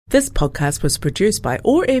This podcast was produced by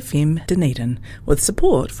OAR FM Dunedin with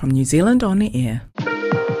support from New Zealand On Air.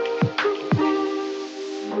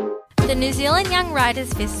 The New Zealand Young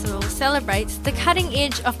Writers Festival celebrates the cutting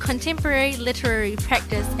edge of contemporary literary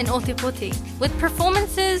practice in Ōtepoti with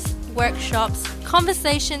performances, workshops,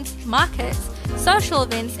 conversations, markets, social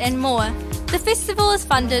events and more. The festival is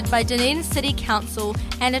funded by Dunedin City Council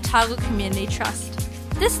and Otago Community Trust.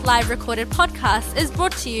 This live recorded podcast is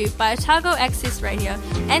brought to you by Otago Access Radio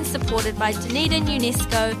and supported by Dunedin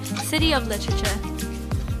UNESCO City of Literature.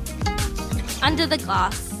 Under the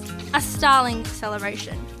Glass, a Starling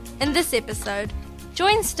celebration. In this episode,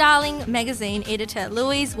 join Starling magazine editor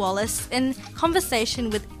Louise Wallace in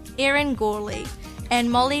conversation with Erin Gorley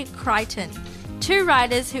and Molly Crichton, two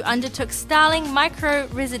writers who undertook Starling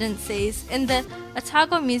micro-residencies in the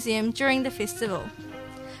Otago Museum during the festival.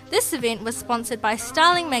 This event was sponsored by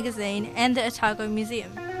Starling magazine and the Otago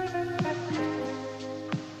Museum.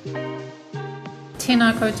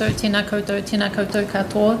 Tēnā koutou, tēnā koutou, tēnā koutou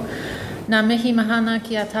katoa. Nā mihi mahana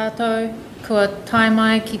ki a tātou, kua tae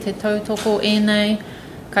mai ki te tautoko ēnei,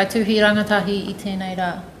 kai tuhi rangatahi I tēnei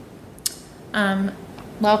rā.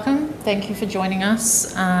 Welcome, thank you for joining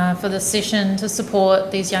us for this session to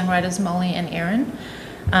support these young writers, Molly and Erin.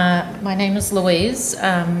 My name is Louise,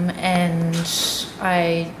 and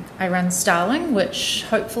I run Starling, which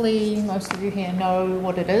hopefully most of you here know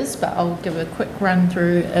what it is, but I'll give a quick run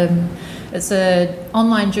through. It's an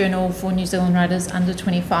online journal for New Zealand writers under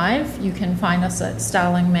 25. You can find us at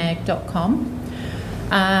starlingmag.com.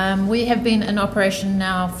 We have been in operation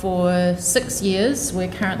now for 6 years.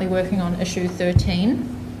 We're currently working on issue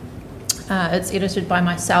 13. It's edited by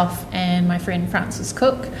myself and my friend Frances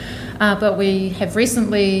Cook, but we have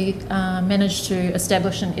recently managed to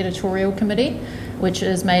establish an editorial committee, which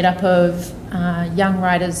is made up of young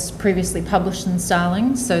writers previously published in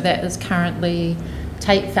Starling. So that is currently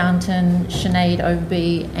Tate Fountain, Sinead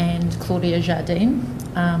Overby and Claudia Jardine.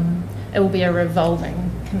 It will be a revolving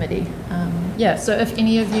committee. So if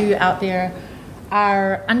any of you out there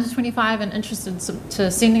are under 25 and interested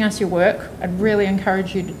to sending us your work, I'd really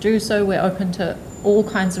encourage you to do so. We're open to all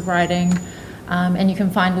kinds of writing, and you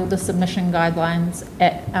can find all the submission guidelines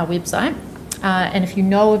at our website. And if you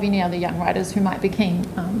know of any other young writers who might be keen,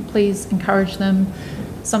 please encourage them.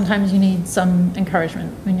 Sometimes you need some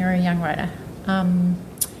encouragement when you're a young writer.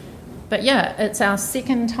 But yeah, it's our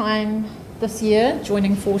second time this year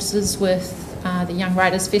joining forces with the Young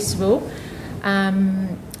Writers Festival.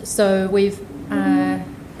 So we've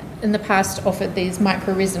in the past offered these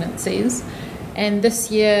micro-residencies, and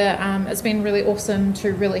this year it's been really awesome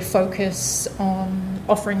to really focus on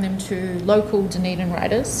offering them to local Dunedin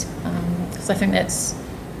writers, because I think that's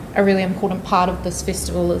a really important part of this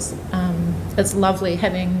festival. Is it's lovely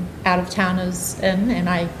having out-of-towners in, and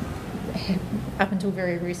I up until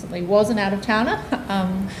very recently was an out-of-towner,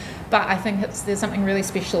 but I think there's something really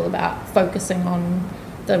special about focusing on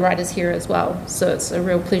the writers here as well, so it's a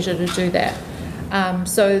real pleasure to do that.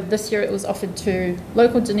 So this year it was offered to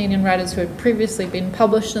local Dunedin writers who had previously been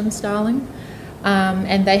published in Starling,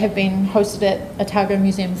 and they have been hosted at Otago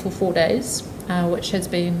Museum for 4 days, which has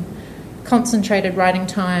been concentrated writing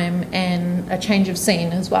time and a change of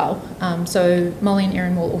scene as well. So Molly and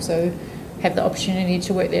Erin will also have the opportunity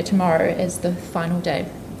to work there tomorrow as the final day.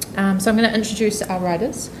 So I'm going to introduce our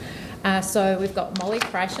writers. So we've got Molly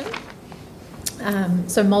Crichton.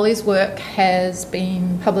 So Molly's work has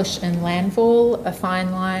been published in Landfall, A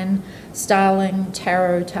Fine Line, Starling,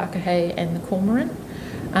 Taro, Takahe and The Cormorant.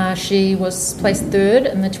 She was placed third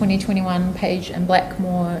in the 2021 Page and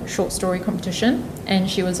Blackmore short story competition, and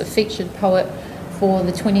she was a featured poet for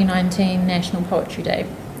the 2019 National Poetry Day.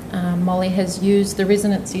 Molly has used the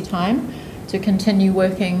residency time to continue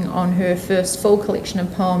working on her first full collection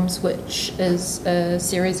of poems, which is a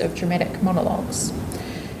series of dramatic monologues.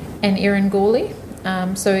 And Erin Gorley.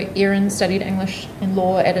 So Erin studied English and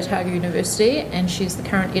law at Otago University, and she's the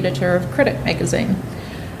current editor of Critic magazine.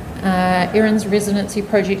 Erin's residency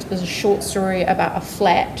project is a short story about a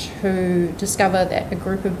flat who discover that a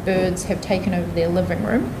group of birds have taken over their living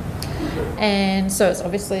room. And so it's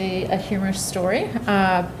obviously a humorous story,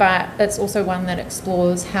 but it's also one that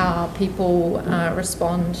explores how people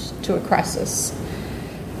respond to a crisis.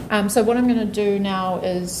 So what I'm going to do now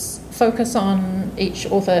is focus on each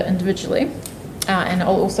author individually, and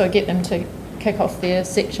I'll also get them to kick off their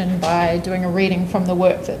section by doing a reading from the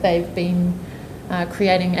work that they've been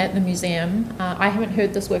creating at the museum. I haven't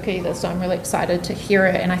heard this work either, so I'm really excited to hear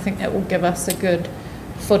it, and I think that will give us a good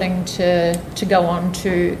footing to go on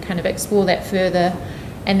to kind of explore that further.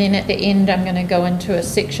 And then at the end I'm going to go into a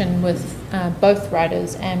section with both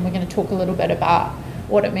writers, and we're going to talk a little bit about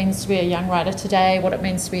what it means to be a young writer today, what it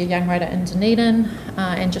means to be a young writer in Dunedin,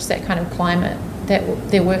 and just that kind of climate that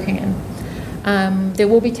they're working in. There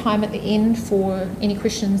will be time at the end for any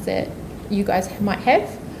questions that you guys might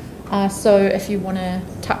have. So if you want to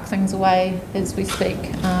tuck things away as we speak,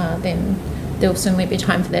 then there'll certainly be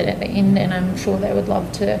time for that at the end, and I'm sure they would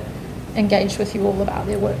love to engage with you all about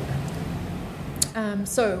their work.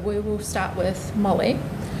 So we will start with Molly.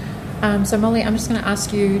 So Molly, I'm just going to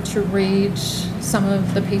ask you to read some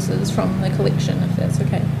of the pieces from the collection, if that's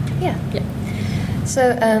okay. Yeah.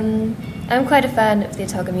 So I'm quite a fan of the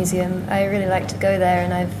Otago Museum. I really like to go there,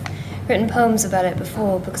 and I've written poems about it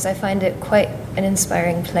before because I find it quite an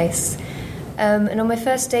inspiring place. And on my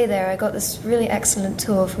first day there, I got this really excellent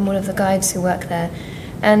tour from one of the guides who work there.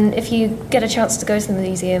 And if you get a chance to go to the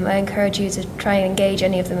museum, I encourage you to try and engage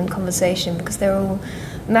any of them in conversation, because they're all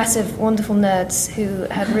massive, wonderful nerds who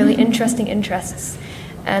have really interesting interests,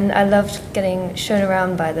 and I loved getting shown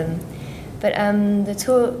around by them. But the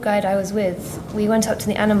tour guide I was with, we went up to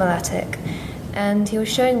the animal attic, and he was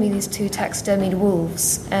showing me these two taxidermied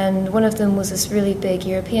wolves, and one of them was this really big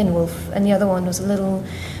European wolf, and the other one was a little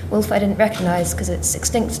wolf I didn't recognise because it's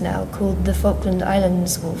extinct now, called the Falkland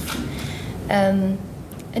Islands wolf.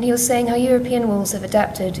 And he was saying how European wolves have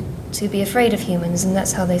adapted to be afraid of humans, and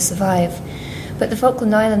that's how they survive. But the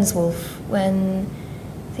Falkland Islands wolf, when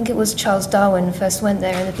I think it was Charles Darwin first went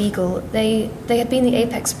there in the Beagle, they had been the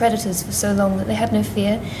apex predators for so long that they had no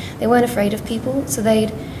fear. They weren't afraid of people, so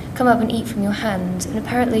they'd come up and eat from your hand. And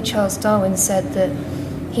apparently Charles Darwin said that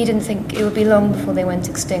he didn't think it would be long before they went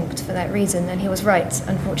extinct for that reason, and he was right,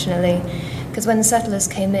 unfortunately. Because when the settlers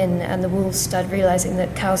came in and the wolves started realising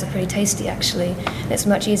that cows are pretty tasty, actually, and it's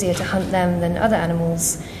much easier to hunt them than other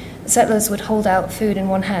animals, the settlers would hold out food in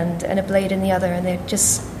one hand and a blade in the other, and they'd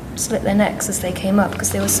just slit their necks as they came up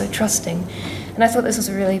because they were so trusting. And I thought this was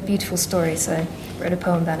a really beautiful story, so I wrote a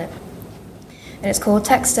poem about it. And it's called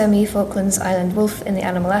Taxidermy Falklands Island Wolf in the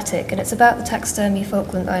Animal Attic, and it's about the taxidermy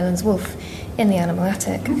Falkland Islands wolf in the animal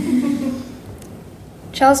attic.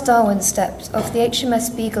 Charles Darwin stepped off the HMS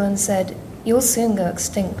Beagle and said, "You'll soon go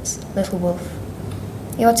extinct, little wolf.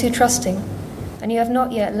 You are too trusting, and you have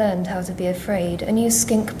not yet learned how to be afraid." A new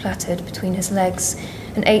skink plaited between his legs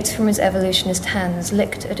and ate from his evolutionist hands,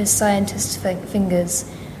 licked at his scientist's fingers.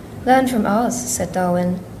 "Learn from ours," said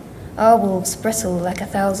Darwin. "Our wolves bristle like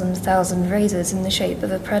 1,000 razors in the shape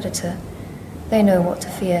of a predator. They know what to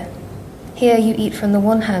fear. Here you eat from the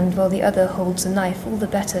one hand while the other holds a knife all the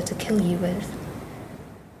better to kill you with.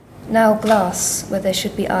 Now glass where there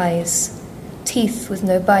should be eyes. Teeth with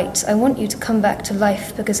no bite. I want you to come back to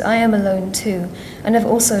life because I am alone too, and have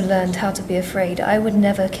also learned how to be afraid. I would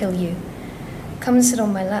never kill you. Come and sit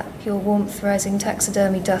on my lap, your warmth rising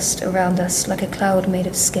taxidermy dust around us like a cloud made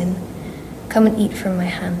of skin. Come and eat from my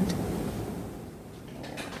hand."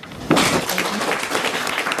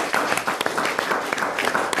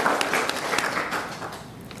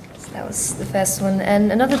 So that was the first one.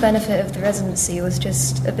 And another benefit of the residency was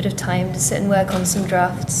just a bit of time to sit and work on some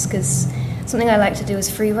drafts, because something I like to do is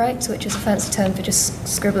free write, which is a fancy term for just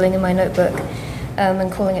scribbling in my notebook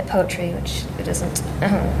and calling it poetry, which it isn't.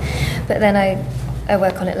 But then I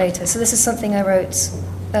work on it later. So this is something I wrote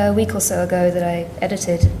a week or so ago that I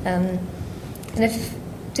edited. And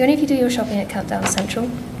do any of you do your shopping at Countdown Central,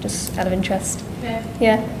 just out of interest?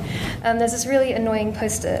 Yeah. There's this really annoying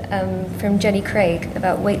poster from Jenny Craig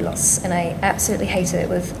about weight loss, and I absolutely hate it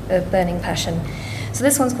with a burning passion. So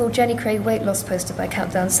this one's called Jenny Craig Weight Loss Poster by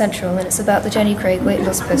Countdown Central, and it's about the Jenny Craig Weight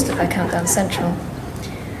Loss Poster by Countdown Central.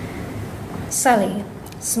 Sally,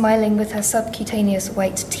 smiling with her subcutaneous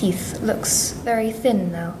white teeth, looks very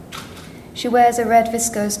thin now. She wears a red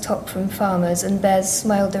viscose top from Farmers and bears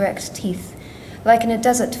Smile Direct teeth. Like in a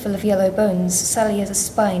desert full of yellow bones, Sally is a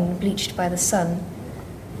spine bleached by the sun.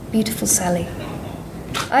 Beautiful Sally.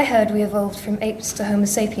 I heard we evolved from apes to Homo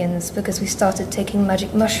sapiens because we started taking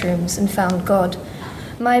magic mushrooms and found God.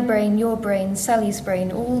 My brain, your brain, Sally's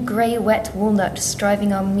brain, all grey, wet walnuts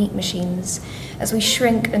driving our meat machines as we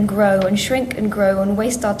shrink and grow and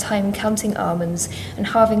waste our time counting almonds and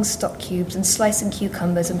halving stock cubes and slicing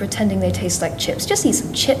cucumbers and pretending they taste like chips. Just eat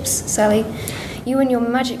some chips, Sally. You and your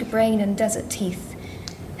magic brain and desert teeth.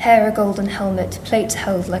 Hair a golden helmet, plate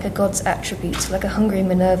held like a god's attribute, like a hungry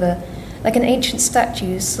Minerva, like an ancient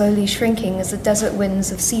statue slowly shrinking as the desert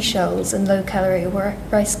winds of seashells and low-calorie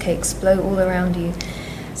rice cakes blow all around you.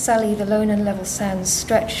 Sally, the lone and level sands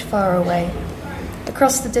stretch far away.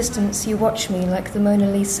 Across the distance you watch me like the Mona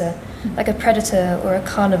Lisa, like a predator or a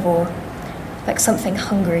carnivore, like something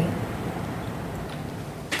hungry.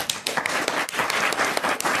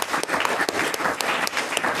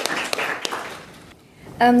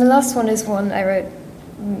 The last one is one I wrote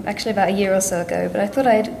actually about a year or so ago, but I thought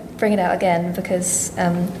I'd bring it out again because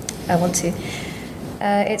I want to.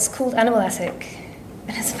 It's called Animal Attic,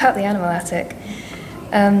 and it's about the animal attic,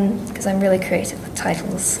 because I'm really creative with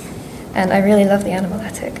titles, and I really love the animal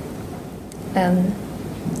attic.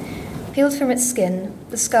 Peeled from its skin,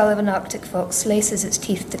 the skull of an Arctic fox laces its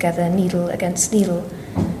teeth together, needle against needle.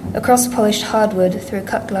 Across polished hardwood, through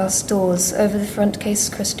cut glass doors, over the front case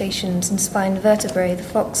crustaceans and spined vertebrae, the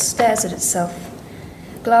fox stares at itself.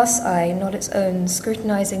 Glass eye, not its own,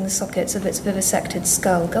 scrutinizing the sockets of its vivisected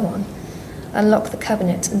skull. Go on. Unlock the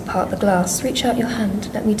cabinet and part the glass. Reach out your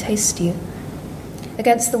hand, let me taste you.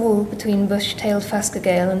 Against the wall, between bush-tailed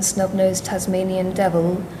phascogale and snub-nosed Tasmanian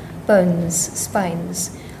devil, bones,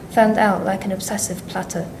 spines, fanned out like an obsessive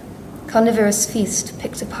platter. Carnivorous feast,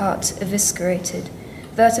 picked apart, eviscerated.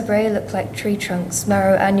 Vertebrae look like tree trunks,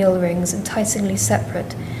 marrow annual rings, enticingly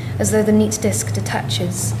separate, as though the neat disc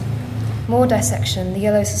detaches. More dissection, the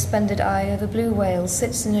yellow suspended eye of a blue whale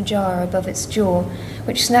sits in a jar above its jaw,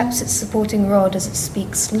 which snaps its supporting rod as it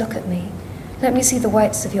speaks. Look at me. Let me see the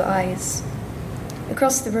whites of your eyes.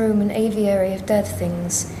 Across the room, an aviary of dead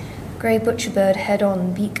things. Grey butcherbird head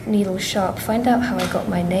on, beak needle sharp. Find out how I got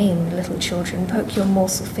my name, little children. Poke your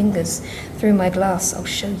morsel fingers through my glass, I'll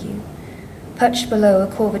show you. Perched below, a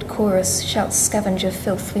corvid chorus shouts scavenger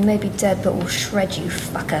filth. We may be dead, but we'll shred you,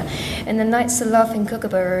 fucker. In the nights a laughing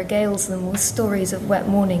kookaburra regales them with stories of wet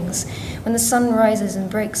mornings, when the sun rises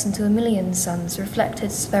and breaks into a million suns,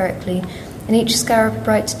 reflected spherically, in each scarab a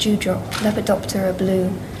bright dewdrop, lepidoptera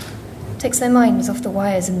blue. Takes their minds off the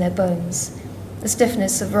wires in their bones, the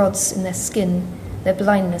stiffness of rods in their skin, their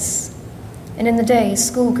blindness. And in the day,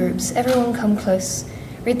 school groups, everyone come close.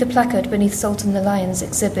 Read the placard beneath Sultan the Lion's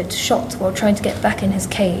exhibit, shot while trying to get back in his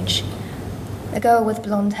cage. A girl with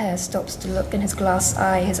blonde hair stops to look in his glass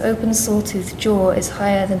eye. His open sawtooth jaw is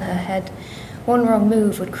higher than her head. One wrong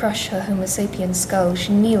move would crush her Homo sapien skull.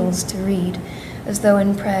 She kneels to read, as though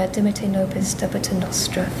in prayer, Dimite nobis debita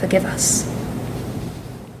nostra, forgive us.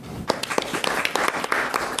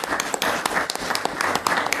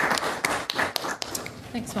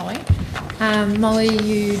 Thanks, Molly. Molly,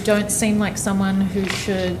 you don't seem like someone who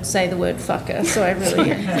should say the word fucker, so I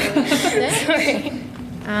really enjoyed that. Sorry.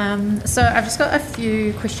 So I've just got a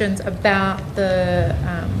few questions about the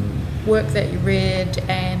work that you read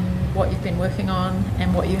and what you've been working on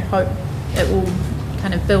and what you hope it will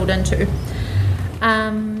kind of build into.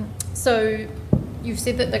 So you've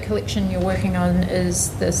said that the collection you're working on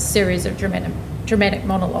is this series of dramatic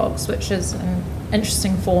monologues, which is an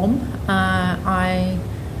interesting form.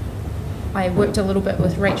 I worked a little bit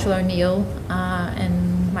with Rachel O'Neill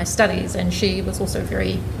in my studies, and she was also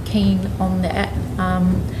very keen on that.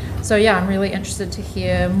 So yeah, I'm really interested to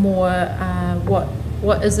hear more.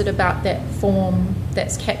 What is it about that form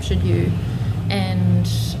that's captured you, and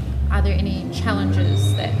are there any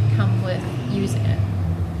challenges that come with using it?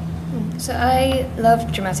 So I love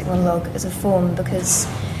dramatic monologue as a form because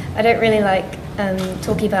I don't really like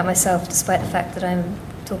talking about myself, despite the fact that I'm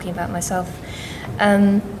talking about myself.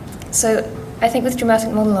 So I think with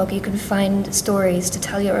dramatic monologue you can find stories to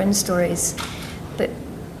tell your own stories, but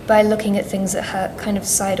by looking at things that are kind of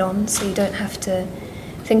side on, so you don't have to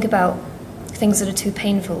think about things that are too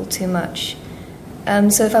painful too much.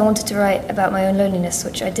 So if I wanted to write about my own loneliness,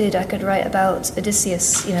 which I did, I could write about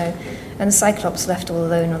Odysseus, and the Cyclops left all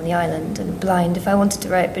alone on the island and blind. If I wanted to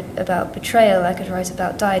write about betrayal, I could write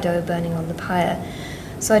about Dido burning on the pyre.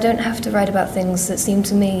 So I don't have to write about things that seem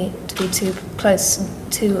to me to be too close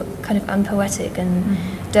and too kind of unpoetic and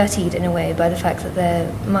dirtied in a way by the fact that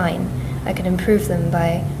they're mine. I can improve them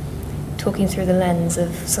by talking through the lens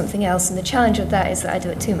of something else, and the challenge of that is that I do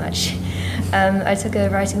it too much. I took a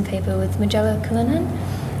writing paper with Magella Cullinan,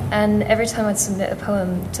 and every time I'd submit a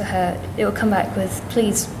poem to her, it would come back with,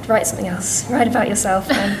 please write something else, write about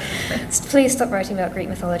yourself, and please stop writing about Greek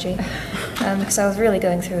mythology, because I was really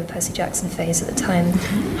going through a Percy Jackson phase at the time.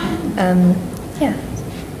 Yeah.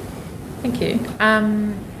 Thank you.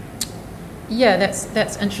 Yeah,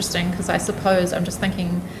 that's interesting, because I suppose I'm just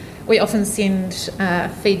thinking we often send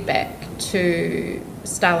feedback to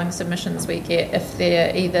Starling submissions we get if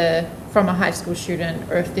they're either from a high school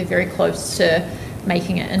student or if they're very close to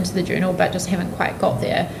making it into the journal but just haven't quite got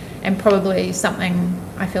there. And probably something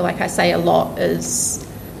I feel like I say a lot is,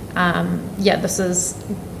 this is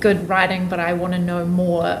good writing, but I want to know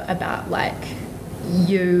more about like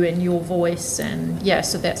you and your voice, and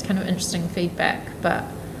so that's kind of interesting feedback. But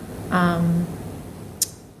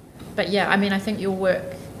yeah, I mean, I think your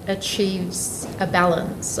work achieves a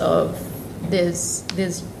balance of there's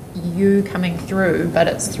you coming through, but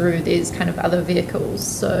it's through these kind of other vehicles.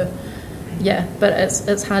 So but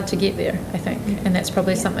it's hard to get there, I think, and that's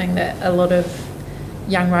probably something that a lot of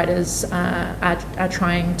young writers are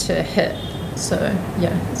trying to hit. So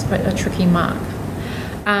it's quite a tricky mark.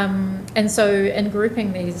 And so in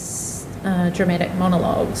grouping these dramatic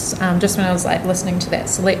monologues, just when I was like listening to that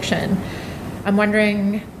selection, I'm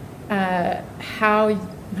wondering how,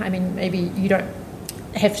 I mean, maybe you don't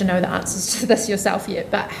have to know the answers to this yourself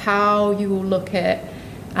yet, but how you will look at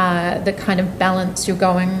the kind of balance you're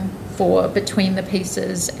going for between the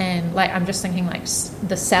pieces. And like, I'm just thinking like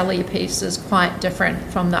the Sally piece is quite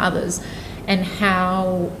different from the others, and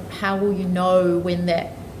how will you know when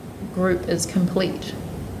that group is complete?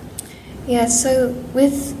 Yeah, so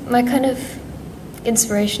with my kind of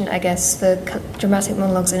inspiration, I guess, for dramatic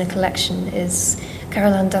monologues in a collection is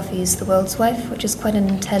Carol Ann Duffy's The World's Wife, which is quite an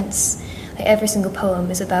intense, like every single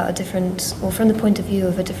poem is about a different, or from the point of view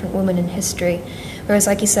of a different woman in history. Whereas,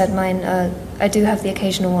 like you said, mine, I do have the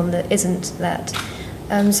occasional one that isn't that.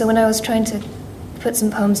 So when I was trying to put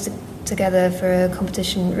some poems together for a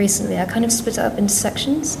competition recently, I kind of split it up into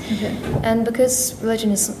sections. Okay. And because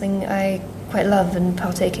religion is something I quite love and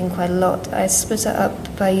partake in quite a lot, I split it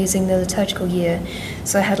up by using the liturgical year.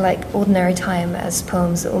 So I had like Ordinary Time as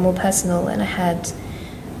poems that were more personal, and I had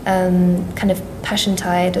kind of Passion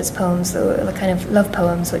Tide as poems that were kind of love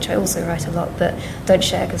poems, which I also write a lot but don't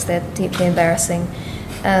share because they're deeply embarrassing.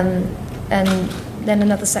 And then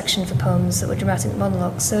another section for poems that were dramatic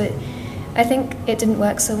monologues. So I think it didn't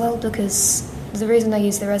work so well because the reason I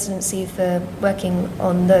used the residency for working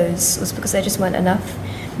on those was because there just weren't enough.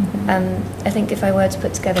 I think if I were to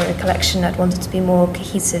put together a collection, I'd want it to be more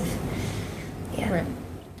cohesive. Yeah. Right.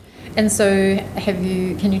 And so can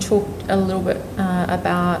you talk a little bit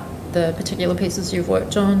about the particular pieces you've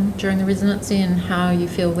worked on during the residency and how you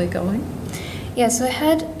feel they're going? Yeah, so I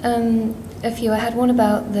had a few. I had one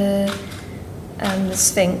about the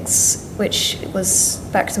Sphinx, which was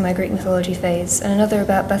back to my Greek mythology phase, and another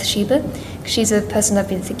about Bathsheba. She's a person I've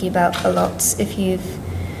been thinking about a lot. If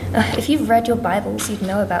you've read your Bibles, you'd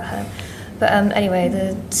know about her. But anyway,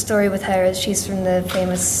 the story with her is she's from the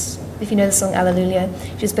famous, if you know the song Alleluia,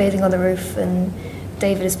 she's bathing on the roof and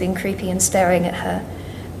David is being creepy and staring at her.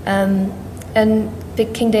 And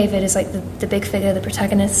King David is like the big figure, the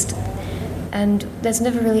protagonist. And there's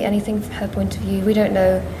never really anything from her point of view. We don't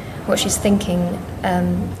know what she's thinking.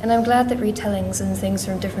 And I'm glad that retellings and things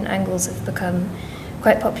from different angles have become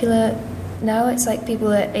quite popular now. It's like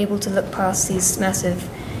people are able to look past these massive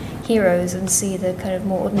heroes and see the kind of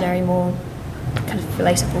more ordinary, more kind of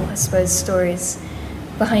relatable, I suppose, stories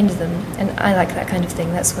behind them. And I like that kind of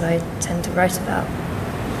thing. That's what I tend to write about.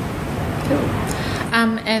 Cool.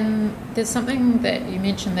 And there's something that you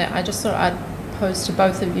mentioned that I just thought I'd pose to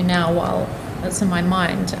both of you now while it's in my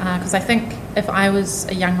mind, because I think if I was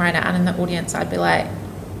a young writer out in the audience, I'd be like,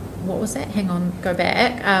 what was that? Hang on, go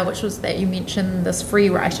back. Which was that you mentioned this free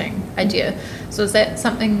writing idea. So is that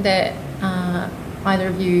something that either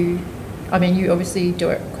of you, I mean, you obviously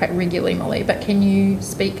do it quite regularly, Molly, but can you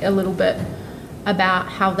speak a little bit about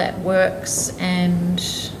how that works? And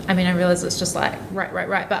I mean, I realize it's just like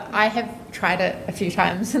right, but I have tried it a few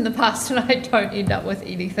times in the past and I don't end up with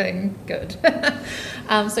anything good.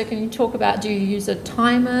 So can you talk about, do you use a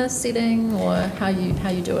timer setting or how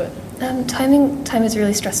you do it? Timers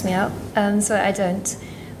really stress me out, so I don't.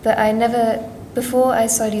 But I never, before I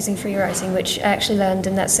started using free writing, which I actually learned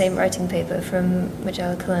in that same writing paper from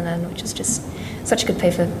Majella Cullinan, which is just such a good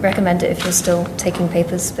paper, recommend it if you're still taking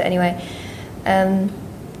papers, but anyway.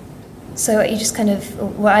 So you just kind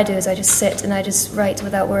of, what I do is I just sit and I just write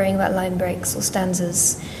without worrying about line breaks or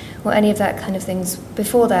stanzas or any of that kind of things.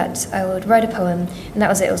 Before that, I would write a poem, and that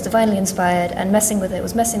was it. It was divinely inspired, and messing with it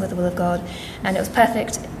was messing with the will of God, and it was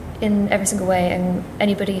perfect in every single way, and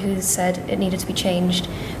anybody who said it needed to be changed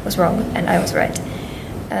was wrong, and I was right.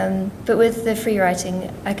 But with the free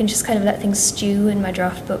writing, I can just kind of let things stew in my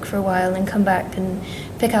draft book for a while and come back and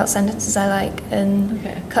pick out sentences I like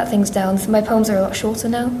and cut things down. My poems are a lot shorter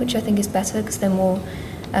now, which I think is better because they're more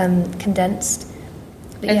condensed.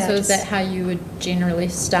 But and so is that how you would generally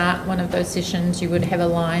start one of those sessions? You would have a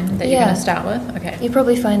line that you're going to start with? Okay. You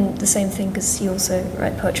probably find the same thing because you also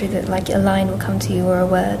write poetry, that like a line will come to you or a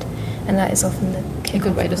word, and that is often the kick-off. A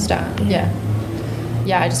good way to start, yeah,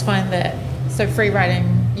 I just find that, so free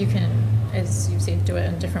writing, you can, as you said, do it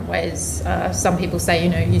in different ways. Some people say,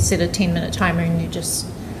 you set a 10-minute timer and you just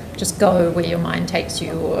go where your mind takes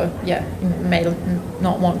you, or you may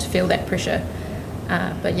not want to feel that pressure.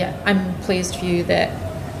 But I'm pleased for you that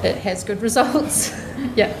it has good results.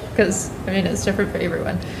 Because I mean it's different for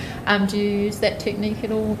everyone. Do you use that technique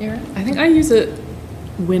at all, Erin? I think I use it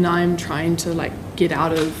when I'm trying to like get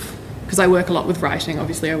out of because I work a lot with writing,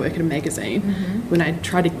 obviously I work at a magazine, when I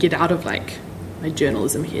try to get out of like my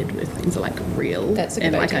journalism head where things are like real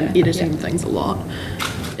and like I'm editing things a lot,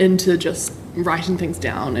 into just writing things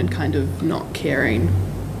down and kind of not caring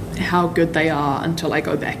how good they are until I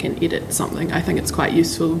go back and edit something. I think it's quite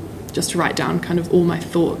useful just to write down kind of all my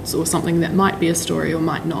thoughts or something that might be a story or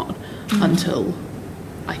might not, until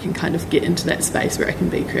I can kind of get into that space where I can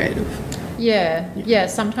be creative. Yeah.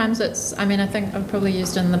 Sometimes it's, I mean, I think I've probably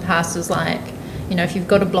used in the past as like, you know, if you've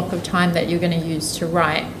got a block of time that you're going to use to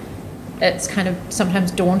write, it's kind of sometimes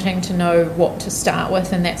daunting to know what to start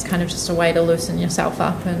with, and that's kind of just a way to loosen yourself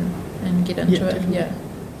up and get into it. Definitely.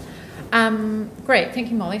 Yeah. Great, thank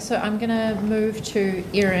you, Molly. So I'm going to move to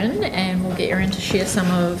Erin, and we'll get Erin to share some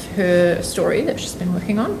of her story that she's been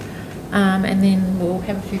working on, and then we'll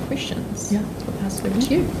have a few questions. Yeah. So I'll pass it over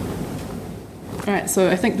to you. Alright, so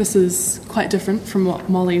I think this is quite different from what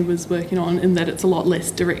Molly was working on in that it's a lot less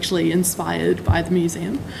directly inspired by the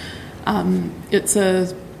museum. It's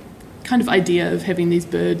a kind of idea of having these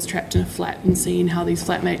birds trapped in a flat and seeing how these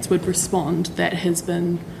flatmates would respond that has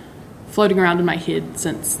been floating around in my head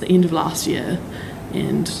since the end of last year,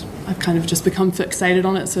 and I've kind of just become fixated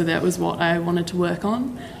on it, so that was what I wanted to work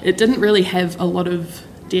on. It didn't really have a lot of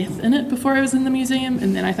death in it before I was in the museum,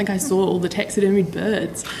 and then I think I saw all the taxidermied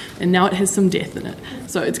birds, and now it has some death in it.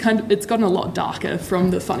 So it's gotten a lot darker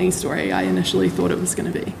from the funny story I initially thought it was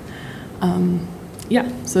going to be.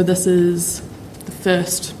 So this is the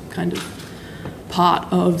first kind of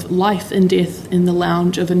part of life and death in the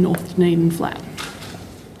lounge of a North Dunedin flat.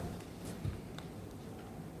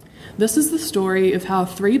 This is the story of how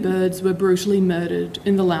 3 birds were brutally murdered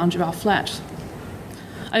in the lounge of our flat.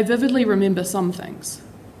 I vividly remember some things.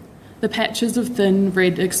 The patches of thin,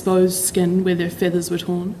 red, exposed skin where their feathers were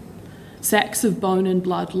torn, sacks of bone and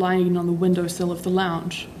blood lying on the windowsill of the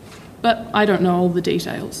lounge. But I don't know all the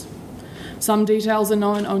details. Some details are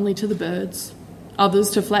known only to the birds, others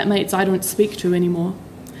to flatmates I don't speak to anymore,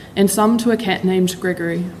 and some to a cat named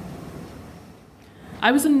Gregory.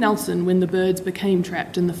 I was in Nelson when the birds became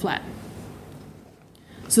trapped in the flat.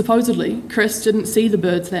 Supposedly, Chris didn't see the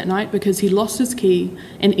birds that night because he lost his key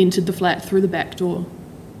and entered the flat through the back door.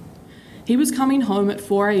 He was coming home at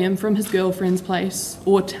 4 a.m. from his girlfriend's place,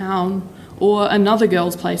 or town, or another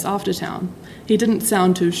girl's place after town. He didn't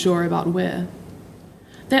sound too sure about where.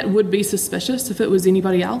 That would be suspicious if it was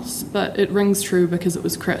anybody else, but it rings true because it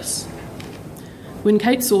was Chris. When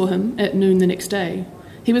Kate saw him at noon the next day,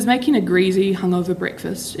 he was making a greasy, hungover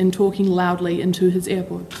breakfast and talking loudly into his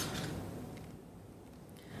AirPods.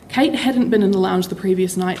 Kate hadn't been in the lounge the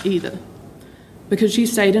previous night either, because she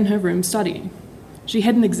stayed in her room studying. She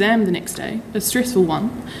had an exam the next day, a stressful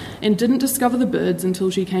one, and didn't discover the birds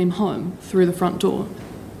until she came home through the front door.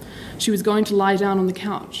 She was going to lie down on the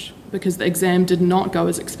couch because the exam did not go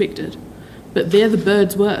as expected, but there the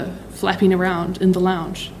birds were, flapping around in the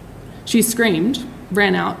lounge. She screamed,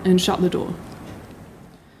 ran out, and shut the door.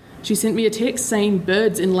 She sent me a text saying,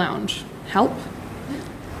 "Birds in lounge, help?"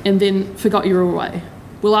 And then, "Forgot you were away.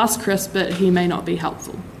 We'll ask Chris, but he may not be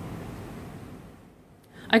helpful."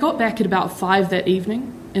 I got back at about 5 that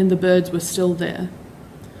evening, and the birds were still there.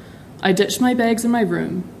 I ditched my bags in my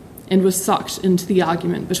room and was sucked into the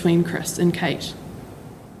argument between Chris and Kate.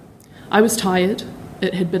 I was tired,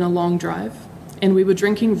 it had been a long drive, and we were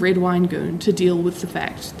drinking red wine goon to deal with the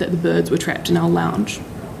fact that the birds were trapped in our lounge.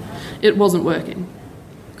 It wasn't working.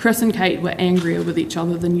 Chris and Kate were angrier with each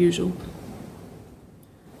other than usual.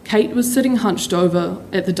 Kate was sitting hunched over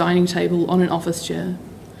at the dining table on an office chair,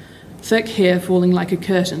 thick hair falling like a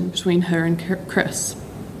curtain between her and Chris.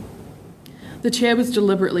 The chair was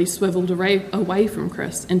deliberately swiveled away from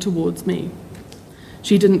Chris and towards me.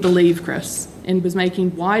 She didn't believe Chris and was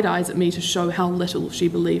making wide eyes at me to show how little she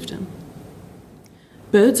believed him.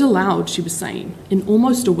 "Birds are loud," she was saying, in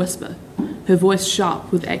almost a whisper, her voice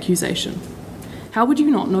sharp with accusation. "How would you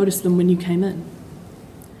not notice them when you came in?"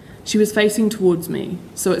 She was facing towards me,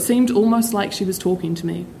 so it seemed almost like she was talking to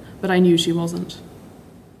me, but I knew she wasn't.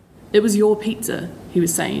 "It was your pizza," he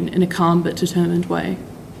was saying in a calm but determined way.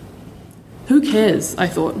 Who cares, I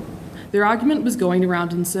thought. Their argument was going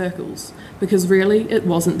around in circles, because really it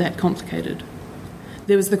wasn't that complicated.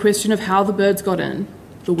 There was the question of how the birds got in,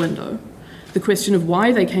 the window, the question of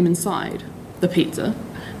why they came inside, the pizza,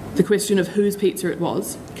 the question of whose pizza it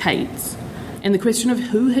was, Kate's, and the question of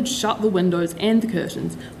who had shut the windows and the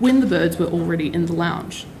curtains when the birds were already in the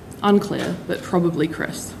lounge. Unclear, but probably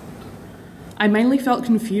Chris. I mainly felt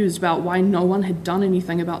confused about why no one had done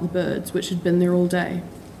anything about the birds, which had been there all day.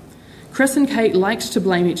 Chris and Kate liked to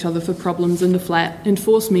blame each other for problems in the flat and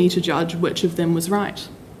force me to judge which of them was right.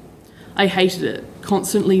 I hated it,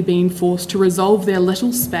 constantly being forced to resolve their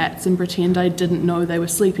little spats and pretend I didn't know they were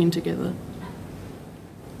sleeping together.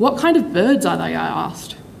 "What kind of birds are they?" I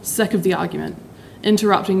asked, sick of the argument,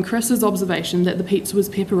 interrupting Chris's observation that the pizza was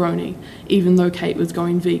pepperoni, even though Kate was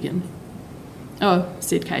going vegan. "Oh,"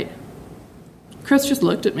 said Kate. Chris just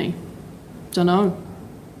looked at me. "Dunno."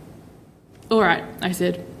 "All right," I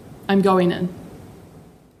said. "I'm going in."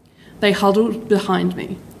 They huddled behind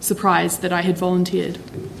me, surprised that I had volunteered.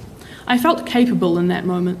 I felt capable in that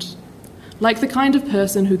moment, like the kind of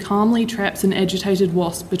person who calmly traps an agitated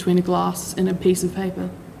wasp between a glass and a piece of paper.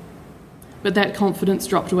 But that confidence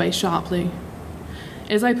dropped away sharply.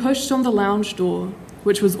 As I pushed on the lounge door,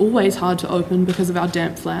 which was always hard to open because of our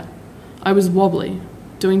damp flat, I was wobbly,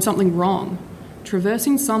 doing something wrong,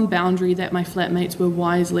 traversing some boundary that my flatmates were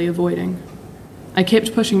wisely avoiding. I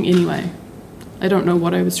kept pushing anyway. I don't know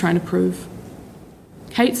what I was trying to prove.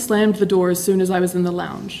 Kate slammed the door as soon as I was in the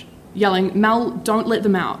lounge, yelling, "Mel, don't let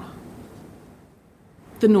them out."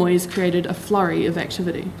 The noise created a flurry of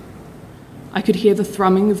activity. I could hear the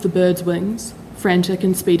thrumming of the birds' wings, frantic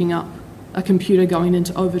and speeding up, a computer going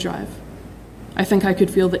into overdrive. I think I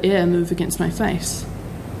could feel the air move against my face.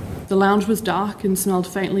 The lounge was dark and smelled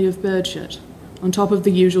faintly of bird shit, on top of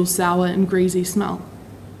the usual sour and greasy smell.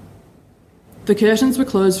 The curtains were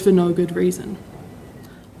closed for no good reason.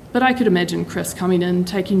 But I could imagine Chris coming in,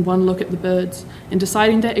 taking one look at the birds, and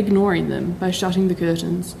deciding that ignoring them by shutting the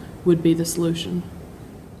curtains would be the solution.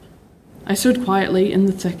 I stood quietly in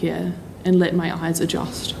the thick air and let my eyes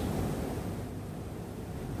adjust.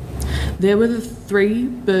 There were the 3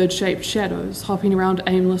 bird-shaped shadows hopping around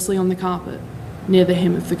aimlessly on the carpet near the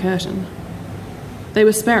hem of the curtain. They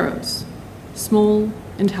were sparrows, small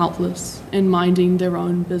and helpless and minding their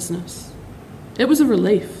own business. It was a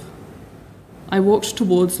relief. I walked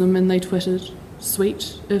towards them and they twittered,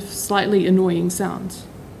 sweet, if slightly annoying sounds.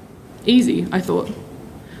 Easy, I thought.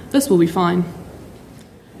 This will be fine.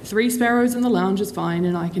 3 sparrows in the lounge is fine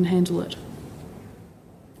and I can handle it.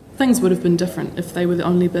 Things would have been different if they were the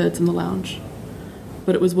only birds in the lounge,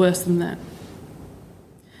 but it was worse than that.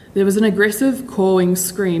 There was an aggressive, cawing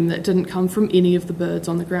scream that didn't come from any of the birds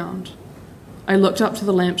on the ground. I looked up to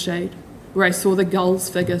the lampshade, where I saw the gull's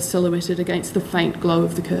figure silhouetted against the faint glow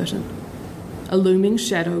of the curtain. A looming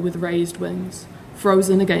shadow with raised wings,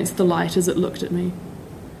 frozen against the light as it looked at me.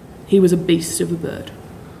 He was a beast of a bird.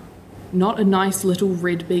 Not a nice little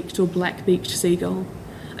red-beaked or black-beaked seagull,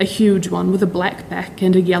 a huge one with a black back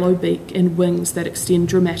and a yellow beak and wings that extend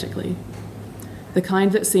dramatically. The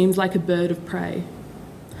kind that seems like a bird of prey.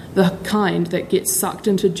 The kind that gets sucked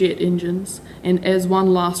into jet engines and as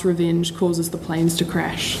one last revenge causes the planes to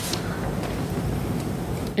crash.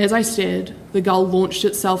 As I stared, the gull launched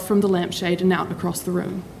itself from the lampshade and out across the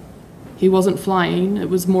room. He wasn't flying, it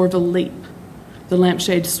was more of a leap. The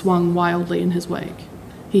lampshade swung wildly in his wake.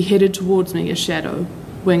 He headed towards me, a shadow,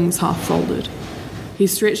 wings half folded. He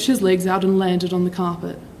stretched his legs out and landed on the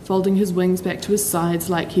carpet, folding his wings back to his sides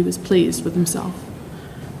like he was pleased with himself.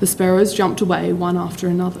 The sparrows jumped away one after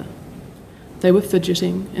another. They were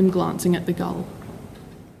fidgeting and glancing at the gull.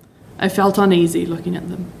 I felt uneasy looking at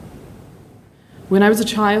them. When I was a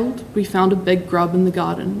child, we found a big grub in the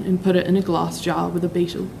garden and put it in a glass jar with a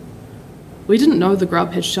beetle. We didn't know the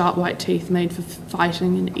grub had sharp white teeth made for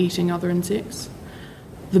fighting and eating other insects.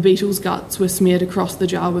 The beetle's guts were smeared across the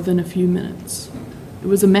jar within a few minutes. It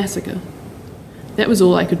was a massacre. That was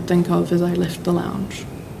all I could think of as I left the lounge.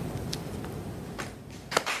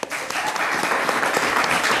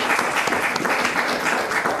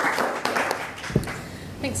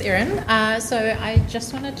 Thanks, Erin. So I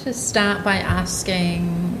just wanted to start by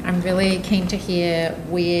asking, I'm really keen to hear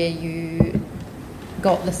where you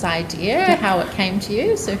got this idea, how it came to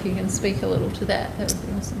you. So if you can speak a little to that, that would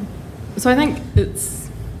be awesome. So I think it's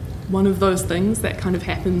one of those things that kind of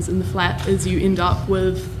happens in the flat is you end up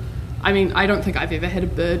with, I mean, I don't think I've ever had a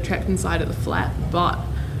bird trapped inside of the flat, but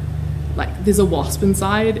like there's a wasp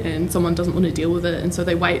inside and someone doesn't want to deal with it, and so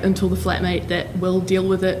they wait until the flatmate that will deal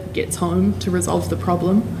with it gets home to resolve the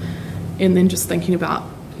problem. And then just thinking about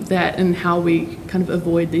that and how we kind of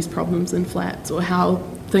avoid these problems in flats, or how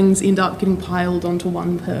things end up getting piled onto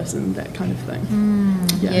one person, that kind of thing.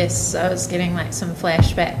 Yes, I was getting like some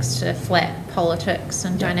flashbacks to flat politics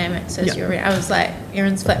and dynamics as you were. I was like,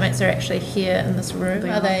 Erin's flatmates are actually here in this room.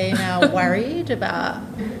 Are they now worried about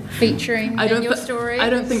featuring in your story? I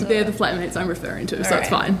don't think they're the flatmates I'm referring to, so it's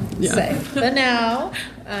fine. Yeah. Safe for now.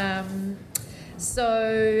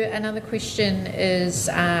 So another question is,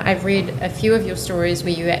 I've read a few of your stories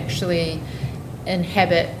where you actually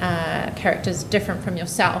inhabit characters different from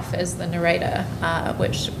yourself as the narrator,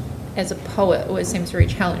 which as a poet always seems very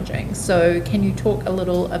challenging. So can you talk a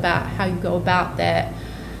little about how you go about that,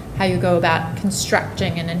 how you go about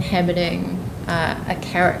constructing and inhabiting a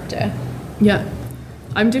character? Yeah,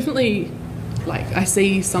 I'm definitely, like, I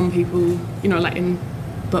see some people, like in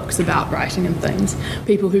books about writing and things,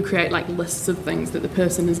 people who create like lists of things that the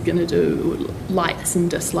person is going to do, likes and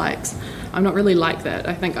dislikes. I'm not really like that.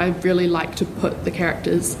 I think I really like to put the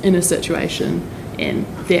characters in a situation and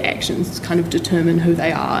their actions kind of determine who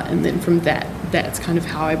they are, and then from that's kind of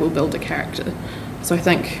how I will build a character. So I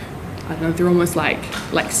think, I don't know, they're almost like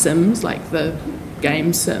Sims, like the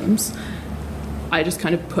game Sims. I just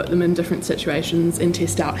kind of put them in different situations and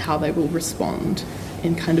test out how they will respond,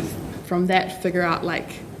 and kind of from that figure out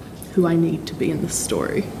like who I need to be in the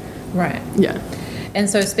story. Right. Yeah. And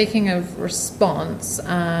so speaking of response,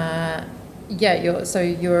 you're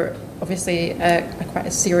obviously quite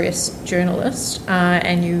a serious journalist,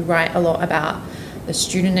 and you write a lot about the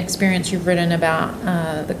student experience. You've written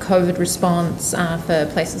about the COVID response for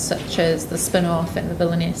places such as The Spin-Off and The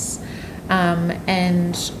Villainess.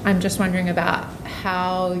 And I'm just wondering about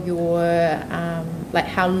how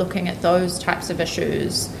how looking at those types of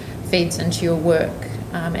issues feeds into your work,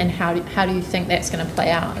 and how do you think that's going to play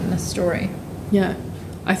out in this story? Yeah,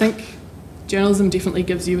 I think journalism definitely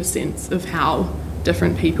gives you a sense of how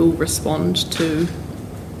different people respond to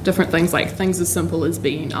different things, like things as simple as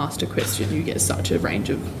being asked a question. You get such a range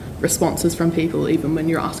of responses from people, even when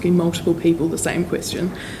you're asking multiple people the same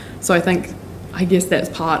question. So I guess that's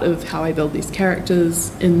part of how I build these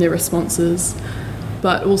characters in their responses.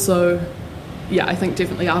 But also, yeah, I think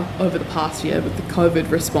definitely over the past year with the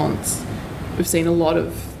COVID response, we've seen a lot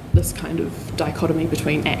of this kind of dichotomy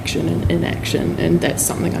between action and inaction, and that's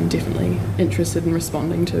something I'm definitely interested in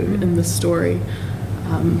responding to in this story.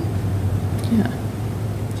 Yeah.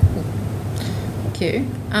 Thank you.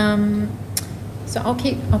 So I'll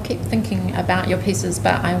keep thinking about your pieces,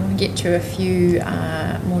 but I want to get to a few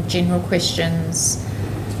more general questions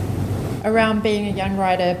around being a young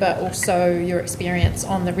writer, but also your experience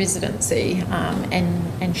on the residency,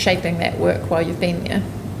 and shaping that work while you've been there.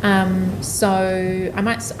 So I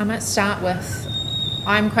might start with,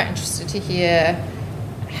 I'm quite interested to hear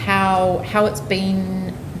how it's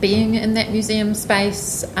been being in that museum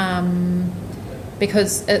space,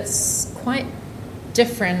 because it's quite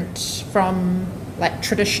different from like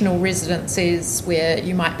traditional residencies where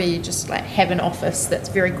you might be just like have an office that's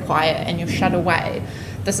very quiet and you're shut away.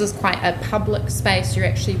 This is quite a public space. You're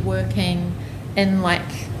actually working in like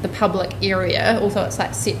the public area, although it's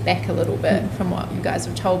like set back a little bit from what you guys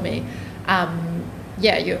have told me.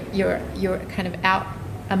 You're kind of out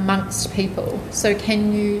amongst people. So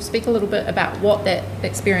can you speak a little bit about what that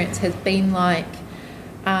experience has been like,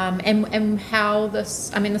 and how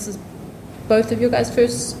this is both of your guys'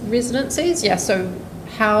 first residencies? Yeah, so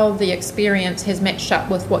how the experience has matched up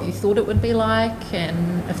with what you thought it would be like,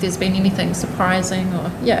 and if there's been anything surprising,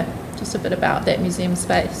 or just a bit about that museum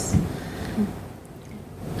space.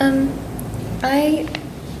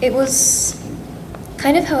 It was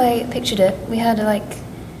kind of how I pictured it. We had I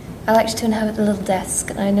liked to inhabit the little desk,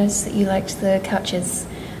 and I noticed that you liked the couches.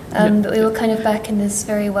 But we were kind of back in this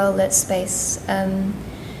very well lit space, and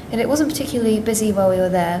it wasn't particularly busy while we were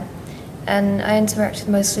there. And I interacted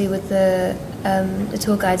mostly with the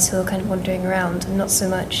tour guides who were kind of wandering around, and not so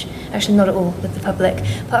much, actually not at all, with the public.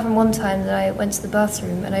 Apart from one time that I went to the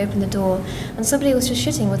bathroom and I opened the door, and somebody was just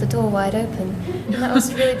shitting with the door wide open. And that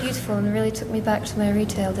was really beautiful and really took me back to my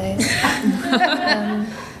retail days. I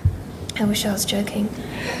wish I was joking.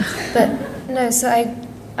 But no, so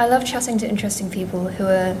I love chatting to interesting people who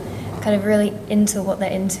are kind of really into what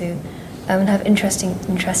they're into, and have interesting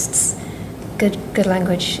interests. Good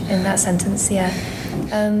language in that sentence, yeah.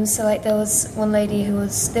 So like there was one lady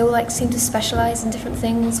they all like seemed to specialise in different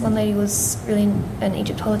things. One lady was really an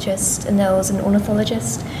Egyptologist, and there was an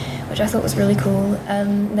ornithologist, which I thought was really cool.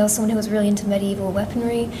 There was someone who was really into medieval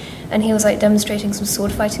weaponry, and he was like demonstrating some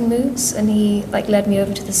sword fighting moves, and he like led me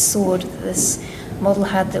over to this sword that this model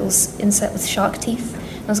had that was inset with shark teeth.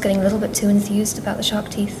 I was getting a little bit too enthused about the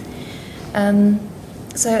shark teeth.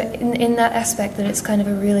 So in that aspect, that it's kind of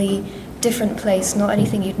a really different place, not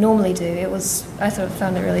anything you'd normally do. I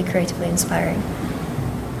found it really creatively inspiring.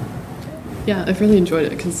 Yeah, I've really enjoyed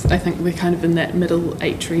it because I think we're kind of in that middle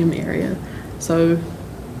atrium area, so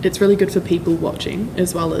it's really good for people watching,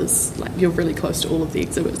 as well as like you're really close to all of the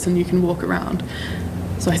exhibits and you can walk around.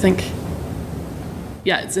 So I think,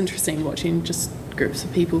 it's interesting watching just groups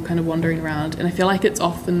of people kind of wandering around, and I feel like it's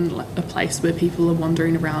often like a place where people are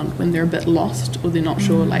wandering around when they're a bit lost, or they're not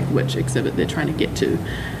sure like which exhibit they're trying to get to.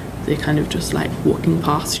 They're kind of just like walking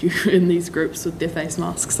past you in these groups with their face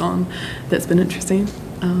masks on. That's been interesting.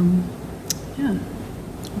 Yeah.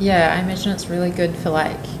 Yeah, I imagine it's really good for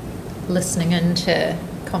like listening into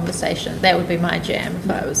conversation. That would be my jam if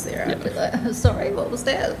I was there. I'd be like, sorry, what was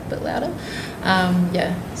that? A bit louder.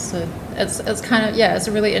 So it's kind of, it's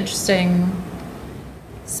a really interesting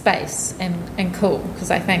space and cool,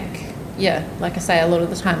 because I think, like I say, a lot of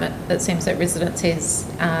the time it seems that residencies,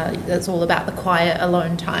 it's all about the quiet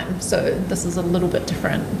alone time. So this is a little bit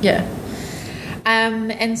different.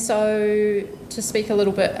 And so to speak a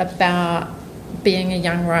little bit about being a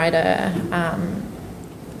young writer,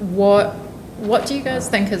 what do you guys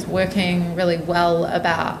think is working really well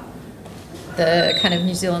about the kind of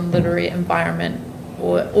New Zealand literary environment,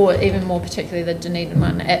 or even more particularly the Dunedin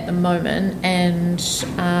one at the moment, and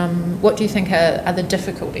what do you think are the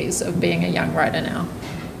difficulties of being a young writer now?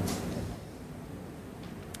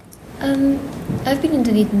 I've been in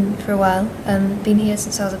Dunedin for a while. Been here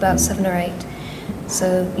since I was about 7 or 8,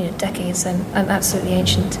 so decades. I'm absolutely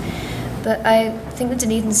ancient. But I think the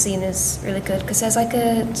Dunedin scene is really good because there's like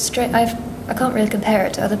I can't really compare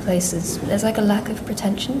it to other places. There's like a lack of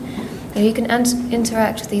pretension. You can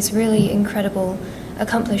interact with these really incredible,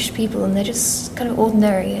 accomplished people, and they're just kind of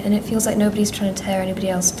ordinary, and it feels like nobody's trying to tear anybody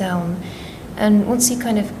else down. And once you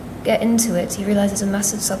kind of get into it, you realise there's a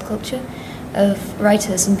massive subculture of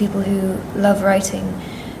writers and people who love writing.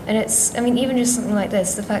 And even just something like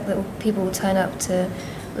this, the fact that people will turn up to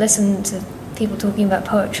listen to people talking about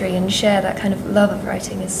poetry and share that kind of love of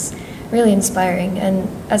writing is really inspiring. And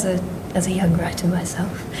as a young writer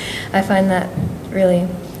myself, I find that really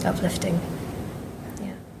uplifting.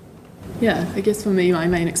 Yeah, I guess for me, my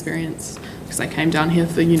main experience, because I came down here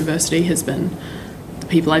for university, has been the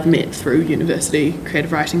people I've met through university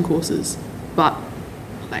creative writing courses. But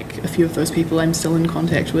like a few of those people I'm still in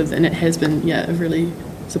contact with, and it has been a really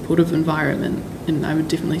supportive environment. And I would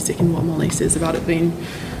definitely second what Molly says about it being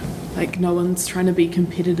like no one's trying to be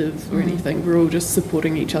competitive or anything. We're all just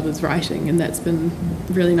supporting each other's writing, and that's been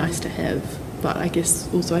really nice to have. But I guess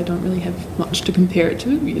also I don't really have much to compare it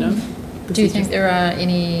to, Do you think there are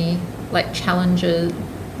any like challenges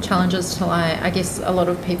to I guess a lot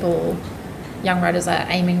of people, young writers, are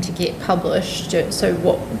aiming to get published. So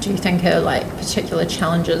what do you think are like particular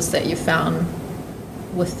challenges that you found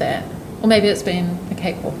with that? Or maybe it's been a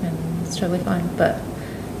cakewalk and it's totally fine. But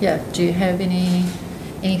do you have any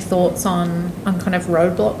thoughts on kind of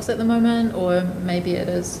roadblocks at the moment, or maybe it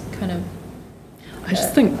is kind of I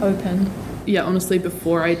just think open? Yeah, honestly,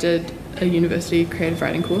 before I did a university creative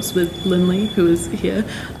writing course with Lynley, who was here,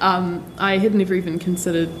 I had never even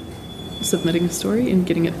considered submitting a story and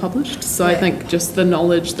getting it published. So I think just the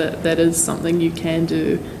knowledge that is something you can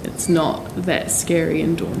do, it's not that scary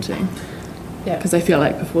and daunting. Because I feel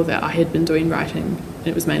like before that I had been doing writing, and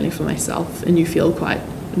it was mainly for myself, and you feel quite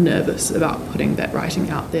nervous about putting that writing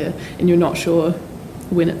out there, and you're not sure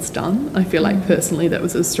when it's done. I feel like personally that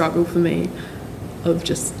was a struggle for me, of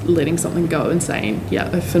just letting something go and saying,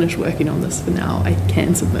 I've finished working on this for now, I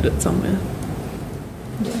can submit it somewhere.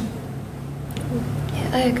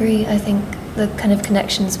 I agree. I think the kind of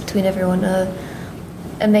connections between everyone are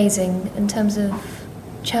amazing. In terms of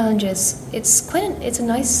challenges, it's a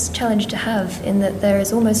nice challenge to have, in that there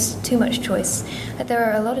is almost too much choice. Like, there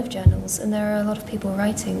are a lot of journals and there are a lot of people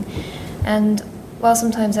writing, and while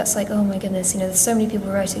sometimes that's like, oh my goodness, there's so many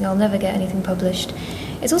people writing, I'll never get anything published,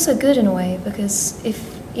 it's also good in a way, because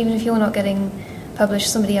even if you're not getting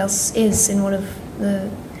published, somebody else is in one of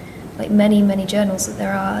the many journals that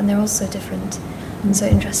there are, and they're all so different and so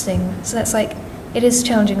interesting. So that's like, it is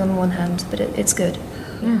challenging on the one hand, but it's good.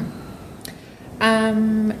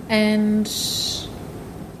 And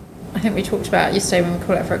I think we talked about yesterday when we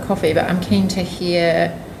called out for a coffee, but I'm keen to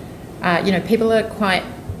hear, people are quite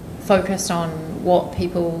focused on what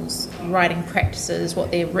people's writing practices, what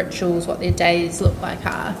their rituals, what their days look like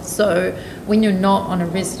are. So when you're not on a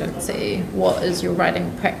residency, what is your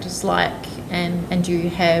writing practice like, and do you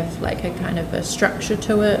have like a kind of a structure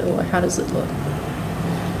to it, or how does it look?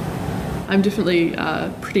 I'm definitely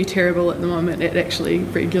pretty terrible at the moment at actually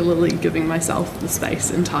regularly giving myself the space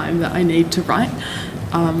and time that I need to write.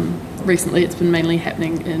 Recently it's been mainly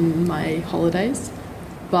happening in my holidays,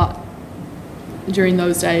 but during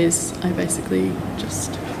those days I basically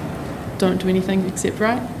just don't do anything except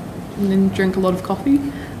write, and then drink a lot of coffee.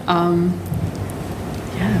 I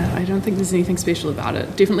don't think there's anything special about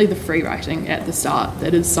it. Definitely the free writing at the start,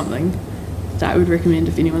 that is something that I would recommend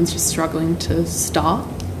if anyone's just struggling to start.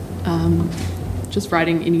 Just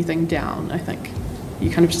writing anything down, I think you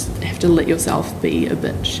kind of just have to let yourself be a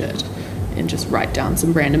bit shit and just write down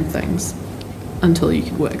some random things until you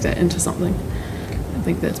can work that into something. I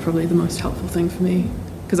think that's probably the most helpful thing for me,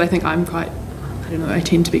 because I think I'm quite, I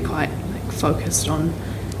tend to be quite focused on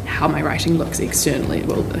how my writing looks externally.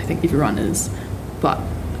 Well, I think everyone is, but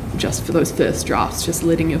just for those first drafts, just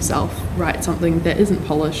letting yourself write something that isn't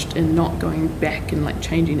polished and not going back and like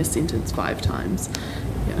changing a sentence 5 times.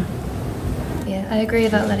 Yeah, I agree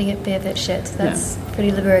about letting it be a bit shit. That's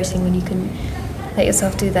pretty liberating when you can let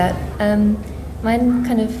yourself do that. Mine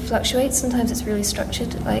kind of fluctuates. Sometimes it's really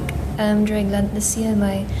structured. Like during Lent this year,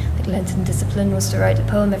 my Lenten discipline was to write a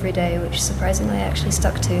poem every day, which surprisingly I actually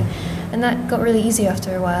stuck to. And that got really easy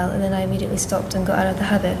after a while, and then I immediately stopped and got out of the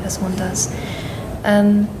habit, as one does.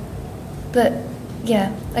 But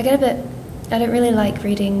yeah, I don't really like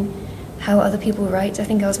reading how other people write. I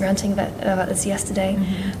think I was ranting about this yesterday.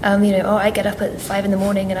 Mm-hmm. I get up at 5 a.m.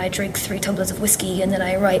 and I drink 3 tumblers of whiskey, and then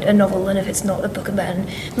I write a novel, and if it's not a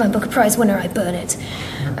Booker Prize winner, I burn it.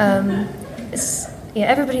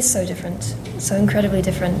 Everybody's so different, so incredibly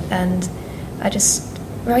different, and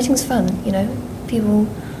writing's fun, People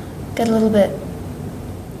get a little bit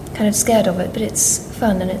kind of scared of it, but it's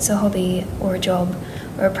fun, and it's a hobby or a job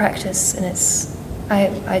or a practice, and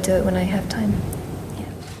I do it when I have time.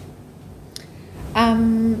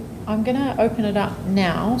 I'm going to open it up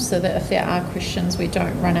now so that if there are questions, we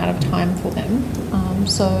don't run out of time for them.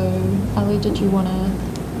 So, Ali, did you want to...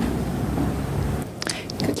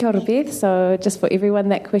 Kia ora, Beth. So just for everyone,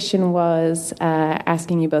 that question was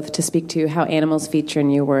asking you both to speak to how animals feature in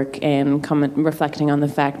your work and reflecting on the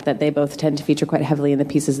fact that they both tend to feature quite heavily in the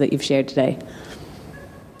pieces that you've shared today.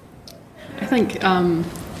 I think,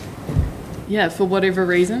 for whatever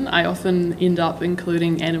reason, I often end up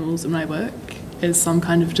including animals in my work as some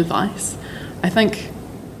kind of device. I think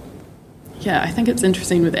it's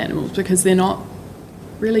interesting with animals because they're not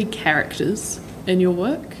really characters in your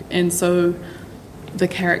work, and so the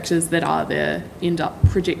characters that are there end up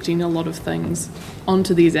projecting a lot of things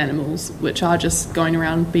onto these animals, which are just going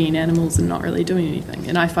around being animals and not really doing anything,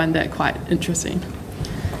 and I find that quite interesting.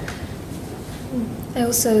 I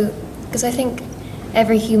also, because I think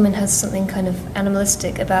every human has something kind of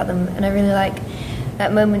animalistic about them, and I really like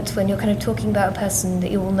that moment when you're kind of talking about a person that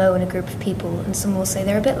you all know in a group of people, and someone will say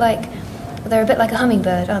they're a bit like a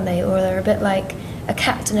hummingbird, aren't they? Or they're a bit like a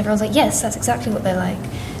cat, and everyone's like, yes, that's exactly what they're like.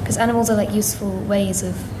 Because animals are like useful ways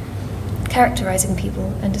of characterizing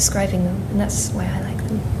people and describing them, and that's why I like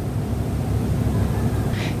them.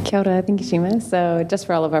 Kia ora, thank you, Shima. So just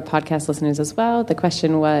for all of our podcast listeners as well, the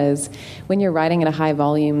question was, when you're writing at a high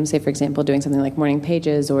volume, say, for example, doing something like morning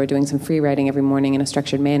pages or doing some free writing every morning in a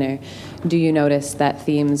structured manner, do you notice that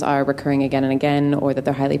themes are recurring again and again, or that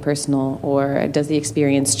they're highly personal, or does the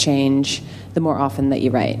experience change the more often that you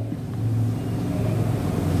write?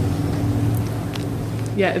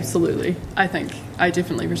 Yeah, absolutely. I think I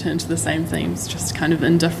definitely return to the same themes, just kind of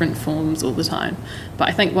in different forms all the time. But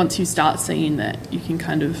I think once you start seeing that, you can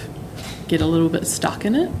kind of get a little bit stuck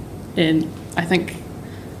in it. And I think,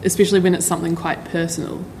 especially when it's something quite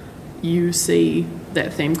personal, you see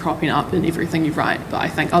that theme cropping up in everything you write. But I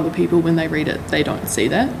think other people, when they read it, they don't see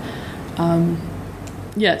that.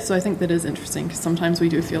 So I think that is interesting, because sometimes we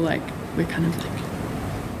do feel like we're kind of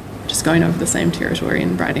like just going over the same territory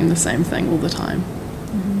and writing the same thing all the time.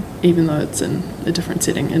 Even though it's in a different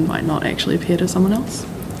setting and might not actually appear to someone else.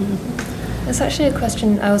 Yeah. That's actually a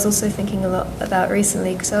question I was also thinking a lot about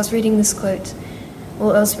recently, because I was reading this quote, I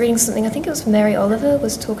was reading something, I think it was Mary Oliver,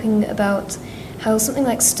 was talking about how something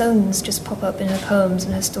like stones just pop up in her poems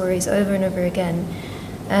and her stories over and over again,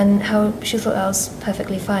 and how she thought that was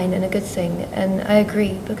perfectly fine and a good thing. And I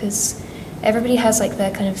agree, because everybody has like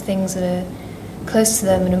their kind of things that are close to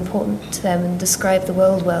them and important to them and describe the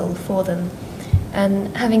world well for them.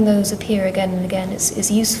 And having those appear again and again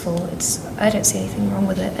is useful. I don't see anything wrong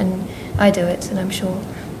with it, and I do it, and I'm sure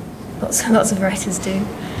lots of writers do.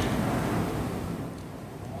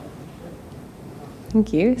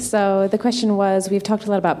 Thank you. So the question was, we've talked a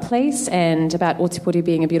lot about place and about Otepoti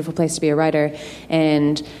being a beautiful place to be a writer,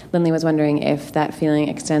 and Lindley was wondering if that feeling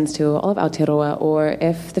extends to all of Aotearoa, or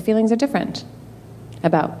if the feelings are different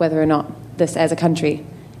about whether or not this as a country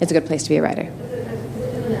is a good place to be a writer.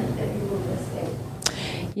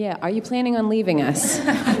 Yeah, are you planning on leaving us?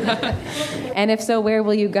 And if so, where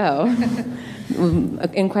will you go?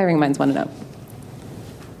 Inquiring minds want to know.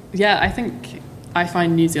 Yeah, I think I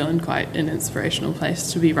find New Zealand quite an inspirational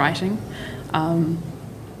place to be writing.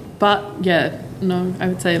 But yeah, no, I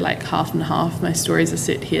would say like half and half. My stories are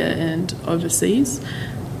set here and overseas.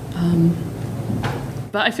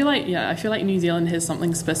 But I feel like New Zealand has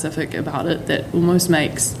something specific about it that almost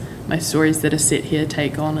makes my stories that are set here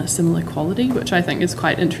take on a similar quality, which I think is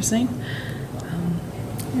quite interesting.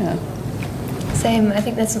 Same. I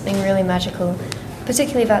think there's something really magical,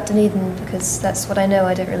 particularly about Dunedin, because that's what I know.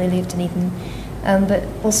 I don't really leave Dunedin, but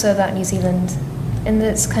also about New Zealand. in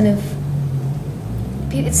that it's kind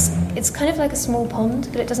of like a small pond,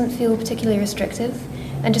 but it doesn't feel particularly restrictive.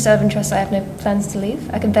 And just out of interest, I have no plans to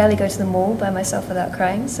leave. I can barely go to the mall by myself without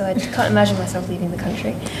crying, so I can't imagine myself leaving the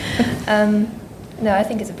country. No, I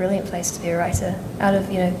think it's a brilliant place to be a writer, out of,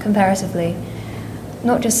 comparatively.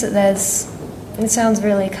 Not just that it sounds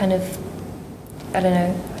really kind of, I don't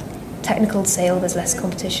know, technical to say, there's less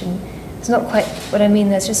competition. It's not quite what I mean.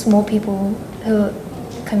 There's just more people who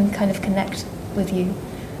can kind of connect with you.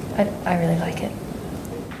 I really like it.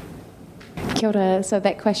 Kia ora. So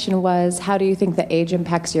that question was, how do you think that age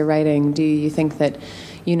impacts your writing? Do you think that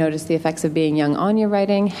you notice the effects of being young on your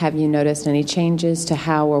writing? Have you noticed any changes to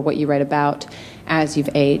how or what you write about as you've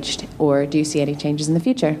aged? Or do you see any changes in the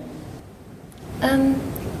future?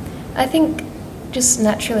 I think just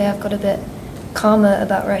naturally I've got a bit calmer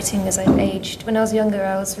about writing as I've aged. When I was younger,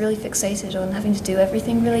 I was really fixated on having to do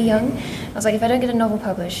everything really young. I was like, if I don't get a novel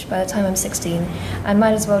published by the time I'm 16, I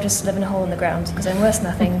might as well just live in a hole in the ground because I'm worth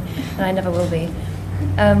nothing and I never will be.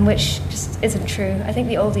 Which just isn't true. I think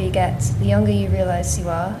the older you get, the younger you realise you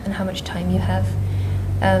are and how much time you have.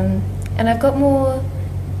 And I've got more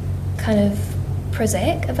kind of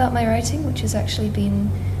prosaic about my writing, which has actually been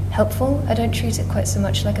helpful. I don't treat it quite so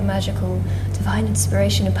much like a magical divine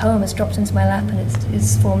inspiration. A poem has dropped into my lap and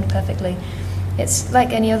it's formed perfectly. It's like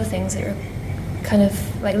any other things that are kind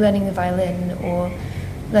of like learning the violin or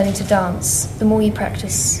learning to dance. The more you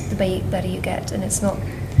practice, the better you get, and it's not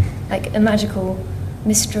like a magical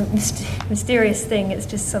mysterious thing. It's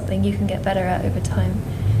just something you can get better at over time.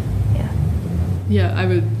 Yeah, I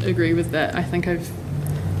would agree with that. I think I've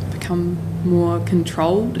become more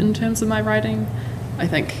controlled in terms of my writing. I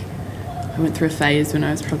think I went through a phase when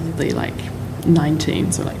I was probably like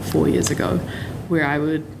 19, so like 4 years ago, where I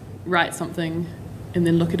would write something and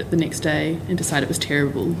then look at it the next day and decide it was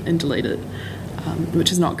terrible and delete it,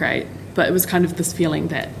 which is not great. But it was kind of this feeling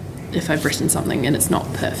that if I've written something and it's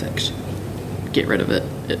not perfect, get rid of it.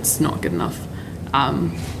 It's not good enough. I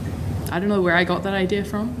don't know where I got that idea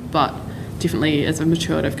from, but definitely as I've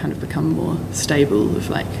matured, I've kind of become more stable of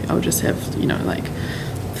like, I'll just have, like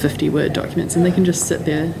 50-word documents and they can just sit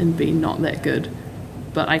there and be not that good,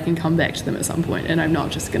 but I can come back to them at some point and I'm not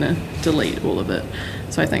just going to delete all of it.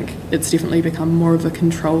 So I think it's definitely become more of a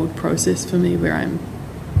controlled process for me where I'm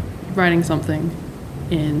writing something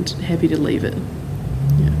and happy to leave it.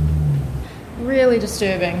 Really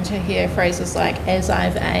disturbing to hear phrases like "as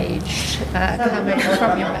I've aged" coming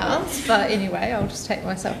from your mouth. But anyway, I'll just take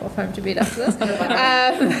myself off home to bed after this.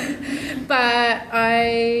 But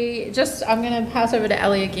I'm going to pass over to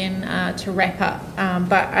Ellie again to wrap up.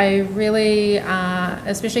 But I really,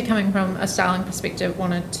 especially coming from a Starling perspective,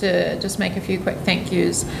 wanted to just make a few quick thank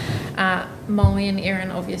yous. Molly and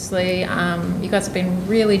Erin, obviously, you guys have been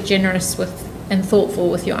really generous and thoughtful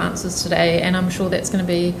with your answers today, and I'm sure that's going to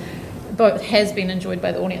be both has been enjoyed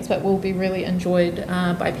by the audience, but will be really enjoyed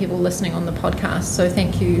by people listening on the podcast. So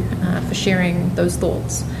thank you for sharing those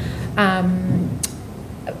thoughts.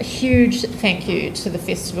 A huge thank you to the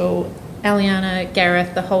festival, Eliana,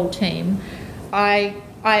 Gareth, the whole team. I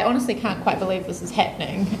honestly can't quite believe this is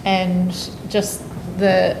happening, and just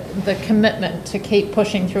the commitment to keep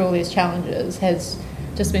pushing through all these challenges has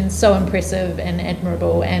just been so impressive and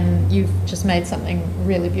admirable, and you've just made something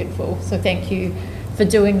really beautiful. So thank you for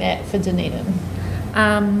doing that for Dunedin.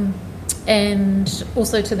 And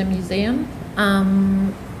also to the museum,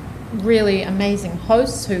 really amazing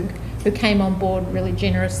hosts who came on board really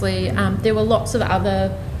generously. There were lots of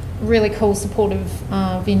other really cool supportive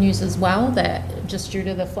venues as well that just due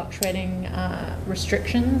to the fluctuating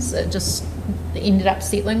restrictions, it just ended up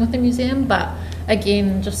settling with the museum. But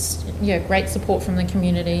again, just great support from the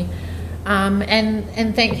community.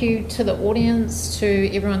 And thank you to the audience,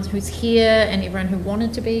 to everyone who's here and everyone who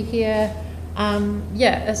wanted to be here.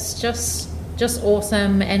 It's just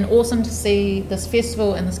awesome, and awesome to see this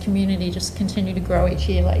festival and this community just continue to grow each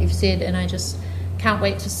year, like you've said, and I just can't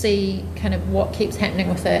wait to see kind of what keeps happening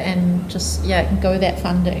with it, and just go that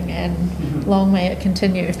funding, and long may it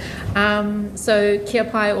continue. So kia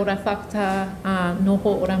pai ora whakata,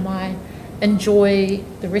 noho ora mai. Enjoy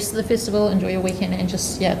the rest of the festival, enjoy your weekend, and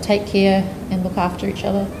just take care and look after each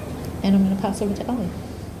other. And I'm going to pass over to Ellie.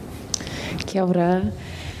 Kia ora.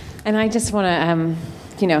 And I just want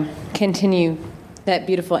to continue that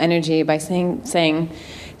beautiful energy by saying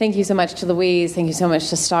thank you so much to Louise, thank you so much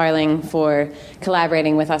to Starling for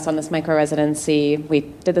collaborating with us on this micro-residency. We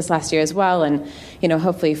did this last year as well, and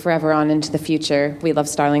hopefully forever on into the future. We love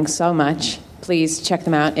Starling so much. Please check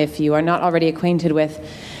them out if you are not already acquainted with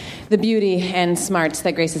the beauty and smarts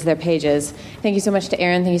that graces their pages. Thank you so much to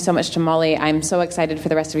Erin. Thank you so much to Molly. I'm so excited for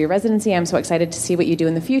the rest of your residency. I'm so excited to see what you do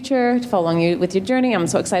in the future, to follow along with your journey. I'm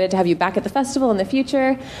so excited to have you back at the festival in the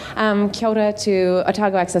future. Kia ora to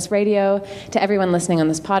Otago Access Radio, to everyone listening on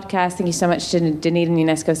this podcast. Thank you so much to Dunedin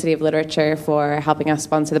UNESCO City of Literature for helping us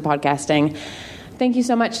sponsor the podcasting. Thank you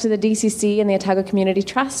so much to the DCC and the Otago Community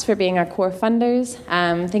Trust for being our core funders.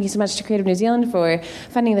 Thank you so much to Creative New Zealand for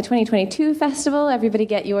funding the 2022 festival. Everybody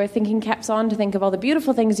get your thinking caps on to think of all the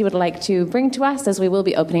beautiful things you would like to bring to us, as we will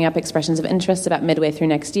be opening up expressions of interest about midway through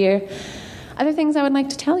next year. Other things I would like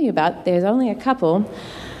to tell you about, there's only a couple.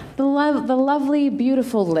 The lovely,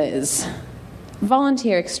 beautiful Liz,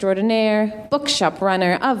 volunteer extraordinaire, bookshop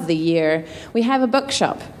runner of the year. We have a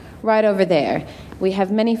bookshop right over there. We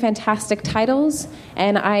have many fantastic titles,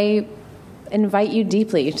 and I invite you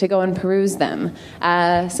deeply to go and peruse them.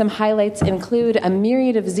 Some highlights include a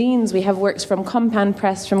myriad of zines. We have works from Compound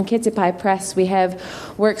Press, from Kitipai Press. We have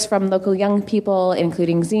works from local young people,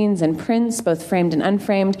 including zines and prints, both framed and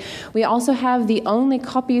unframed. We also have the only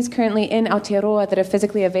copies currently in Aotearoa that are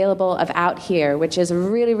physically available of Out Here, which is a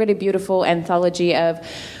really, really beautiful anthology of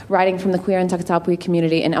writing from the queer and Takatapui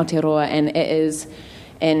community in Aotearoa, and it is,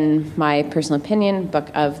 in my personal opinion, book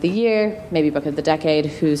of the year, maybe book of the decade.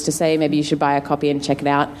 Who's to say? Maybe you should buy a copy and check it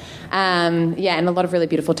out. And a lot of really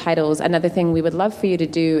beautiful titles. Another thing we would love for you to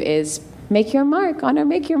do is make your mark on our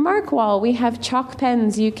Make Your Mark wall. We have chalk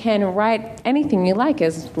pens. You can write anything you like,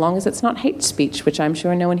 as long as it's not hate speech, which I'm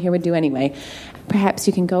sure no one here would do anyway. Perhaps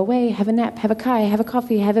you can go away, have a nap, have a kai, have a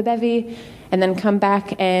coffee, have a bevy, and then come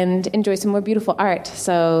back and enjoy some more beautiful art.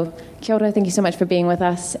 So, kia ora, thank you so much for being with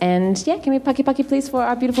us. And can we paki paki please for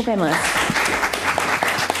our beautiful panelists?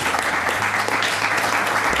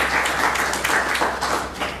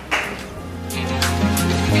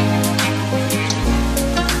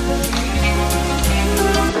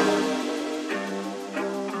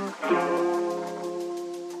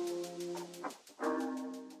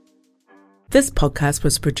 This podcast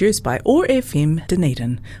was produced by OAR FM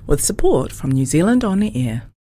Dunedin with support from New Zealand On Air.